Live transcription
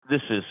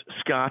This is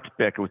Scott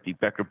Becker with the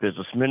Becker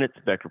Business Minute,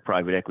 the Becker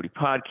Private Equity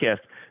Podcast.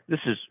 This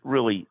is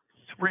really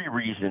three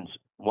reasons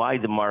why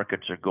the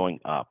markets are going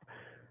up.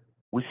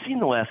 We've seen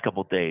the last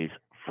couple of days,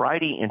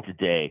 Friday and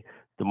today,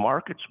 the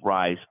markets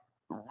rise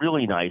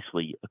really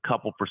nicely, a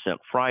couple percent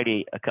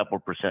Friday, a couple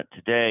percent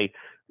today.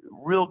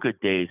 Real good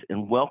days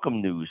and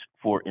welcome news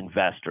for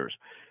investors.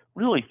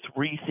 Really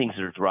three things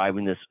that are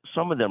driving this.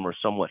 Some of them are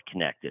somewhat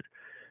connected.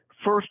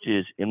 First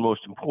is, and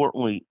most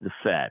importantly, the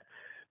Fed.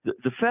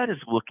 The Fed is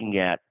looking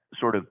at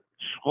sort of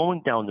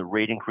slowing down the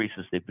rate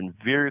increases. They've been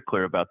very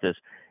clear about this.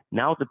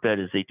 Now the bet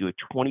is they do a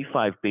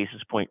 25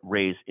 basis point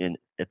raise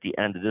at the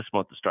end of this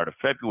month, the start of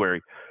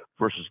February,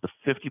 versus the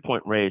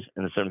 50-point raise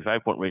and the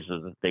 75-point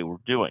raises that they were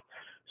doing.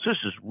 So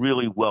this is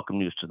really welcome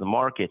news to the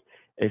market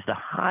as the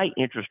high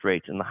interest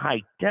rates and the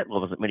high debt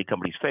levels that many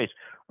companies face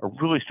are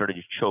really starting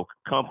to choke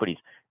companies.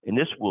 And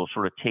this will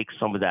sort of take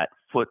some of that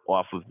foot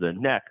off of the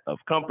neck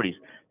of companies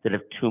that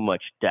have too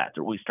much debt.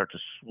 It really start to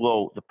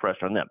slow the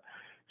pressure on them.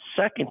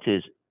 Second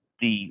is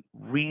the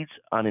reads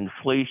on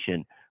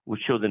inflation,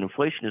 which show that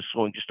inflation is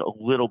slowing just a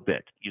little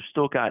bit. You've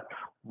still got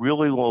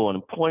really low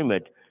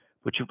unemployment,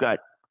 but you've got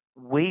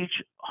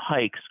wage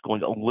hikes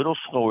going a little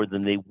slower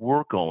than they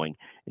were going,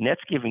 and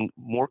that's giving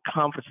more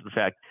confidence in the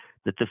fact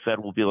that the Fed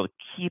will be able to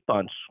keep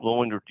on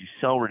slowing or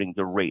decelerating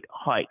the rate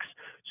hikes.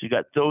 So you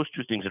got those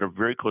two things that are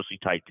very closely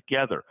tied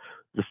together,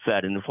 the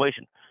Fed and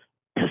inflation.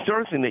 The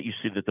other thing that you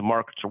see that the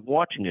markets are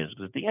watching is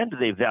at the end of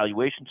the day,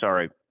 valuations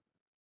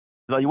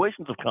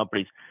of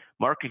companies,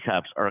 market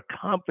caps are a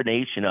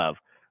combination of,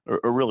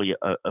 or really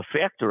a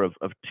factor of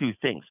two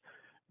things: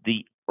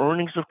 the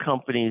earnings of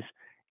companies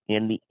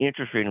and the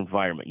interest rate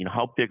environment. You know,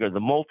 how big are the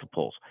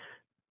multiples?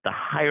 The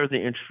higher the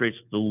interest rates,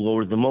 the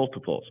lower the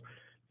multiples.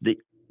 The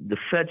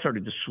Fed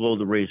starting to slow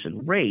the raise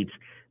in rates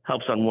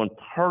helps on one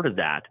part of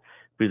that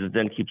because it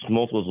then keeps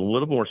multiples a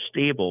little more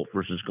stable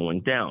versus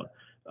going down.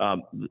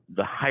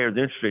 The higher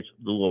the interest rates,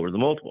 the lower the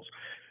multiples.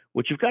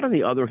 What you've got on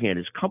the other hand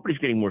is companies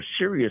getting more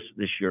serious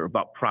this year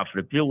about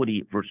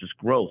profitability versus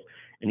growth,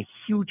 and a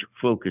huge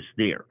focus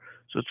there.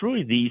 So it's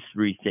really these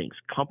three things: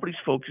 companies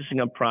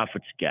focusing on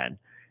profits again,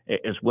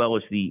 as well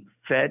as the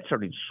Fed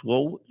starting to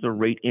slow the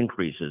rate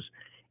increases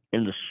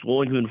and the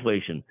slowing of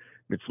inflation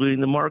that's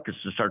leading the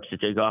markets to start to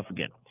take off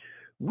again.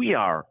 We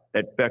are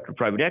at Becker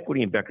Private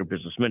Equity and Becker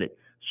Business Minute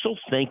so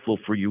thankful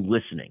for you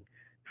listening.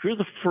 If you're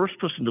the first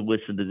person to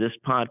listen to this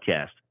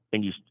podcast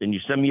and you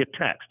send me a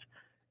text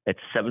at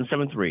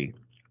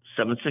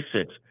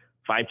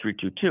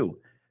 773-766-5322,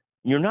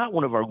 you're not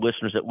one of our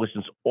listeners that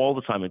listens all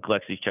the time and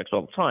collects these checks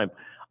all the time,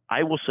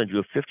 I will send you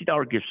a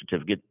 $50 gift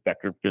certificate,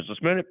 Becker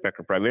Business Minute,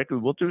 Becker Private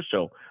Equity will do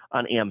so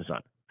on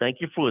Amazon. Thank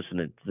you for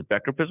listening to the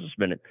Becker Business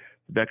Minute,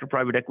 the Becker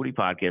Private Equity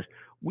Podcast.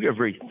 We are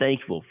very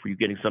thankful for you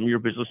getting some of your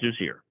business news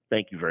here.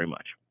 Thank you very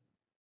much.